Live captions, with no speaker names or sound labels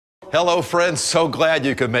Hello, friends. So glad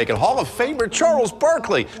you could make it. Hall of Famer Charles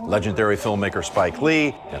Barkley, legendary filmmaker Spike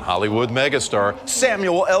Lee, and Hollywood megastar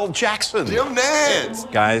Samuel L. Jackson. Jim Nantz.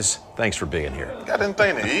 Guys, thanks for being here. Got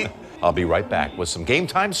anything to eat? I'll be right back with some game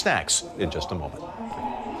time snacks in just a moment.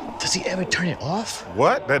 Does he ever turn it off?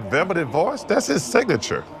 What? That velvety voice? That's his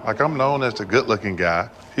signature. Like, I'm known as the good-looking guy.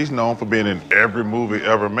 He's known for being in every movie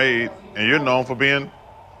ever made, and you're known for being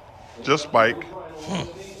just Spike.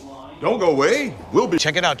 Don't go away. We'll be.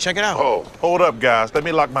 Check it out, check it out. Oh, hold up, guys. Let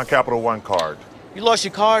me lock my Capital One card. You lost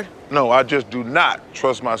your card? No, I just do not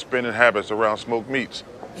trust my spending habits around smoked meats.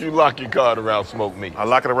 You lock your card around smoked meat. I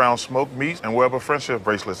lock it around smoked meats and wherever friendship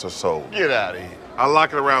bracelets are sold. Get out of here. I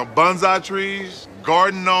lock it around bonsai trees,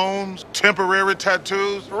 garden gnomes, temporary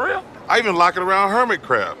tattoos. For real? I even lock it around hermit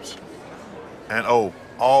crabs. And oh,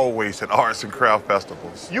 always at arts and craft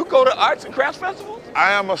festivals. You go to arts and crafts festivals?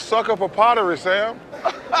 I am a sucker for pottery, Sam.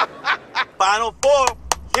 Final four,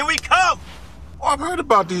 here we come. Oh, I've heard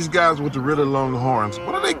about these guys with the really long horns.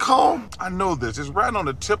 What are they called? I know this. It's right on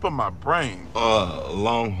the tip of my brain.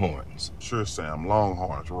 Longhorns. Sure, Sam.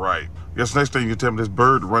 Longhorns, right. Guess next thing you tell me this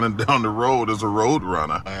bird running down the road is a road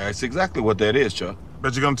runner. That's exactly what that is, Chuck.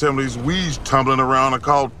 Bet you're gonna tell me these weeds tumbling around are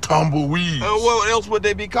called tumbleweeds. What else would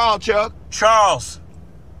they be called, Chuck? Charles.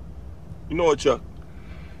 You know what, Chuck?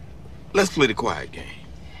 Let's play the quiet game.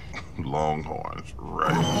 Longhorns,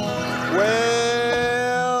 right.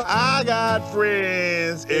 Well, I got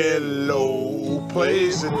friends in low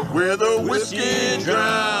places where the whiskey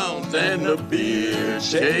drowns and the beer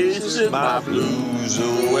chases my blues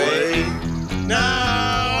away.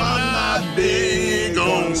 Now I'm not big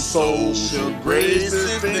on social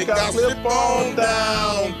graces. Think I'll slip on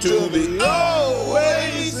down to the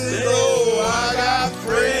oasis. Oh, I got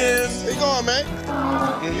friends. Where you going, man?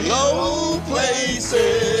 In low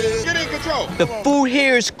places. Get in control. The food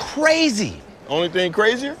here is crazy. Only thing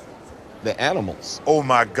crazier? The animals. Oh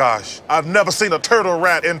my gosh, I've never seen a turtle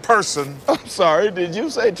rat in person. I'm sorry, did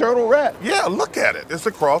you say turtle rat? Yeah, look at it. It's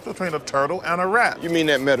a cross between a turtle and a rat. You mean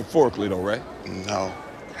that metaphorically, though, right? No.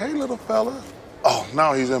 Hey, little fella. Oh,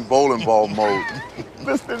 now he's in bowling ball mode.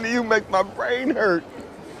 Listening to you make my brain hurt.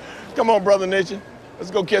 Come on, Brother Nature.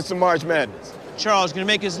 Let's go catch some March Madness. Charles, gonna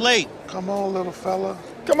make us late. Come on, little fella.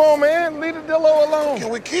 Come on, man. Leave the Dillo alone. Can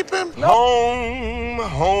we keep him? Home,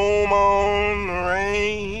 home on the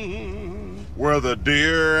range. Where the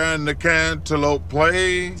deer and the cantaloupe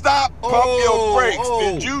play. Stop, pump your brakes.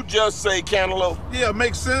 Did you just say cantaloupe? Yeah,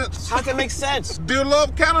 makes sense. How can it make sense? Deer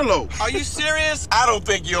love cantaloupe. Are you serious? I don't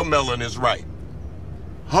think your melon is right.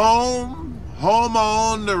 Home, home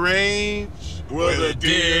on the range. Where the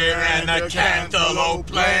deer and the cantaloupe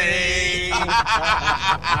play.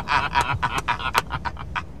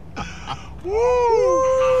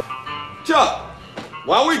 Woo! Chuck,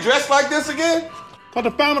 why are we dressed like this again? Thought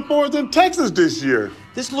the Final Four is in Texas this year.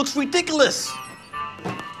 This looks ridiculous.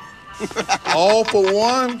 All for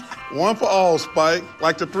one, one for all, Spike.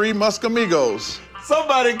 Like the three Muskamigos.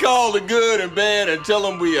 Somebody call the good and bad and tell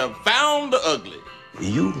them we have found the ugly.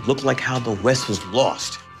 You look like how the West was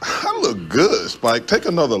lost. I look good, Spike. Take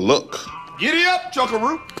another look. Giddy up,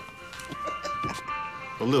 Chuckaroo.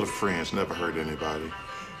 A little friends never hurt anybody.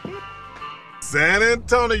 San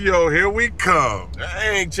Antonio, here we come.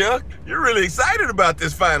 Dang, Chuck, you're really excited about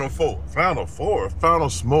this Final Four. Final Four, Final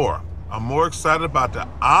S'more. I'm more excited about the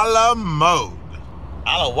a la mode.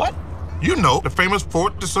 A la what? You know, the famous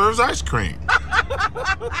fort that serves ice cream.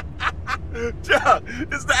 Chuck,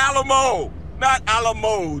 it's the Alamo, not a la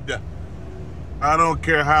mode. I don't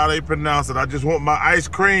care how they pronounce it. I just want my ice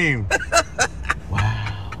cream.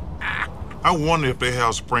 Wow. I wonder if they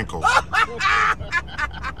have sprinkles.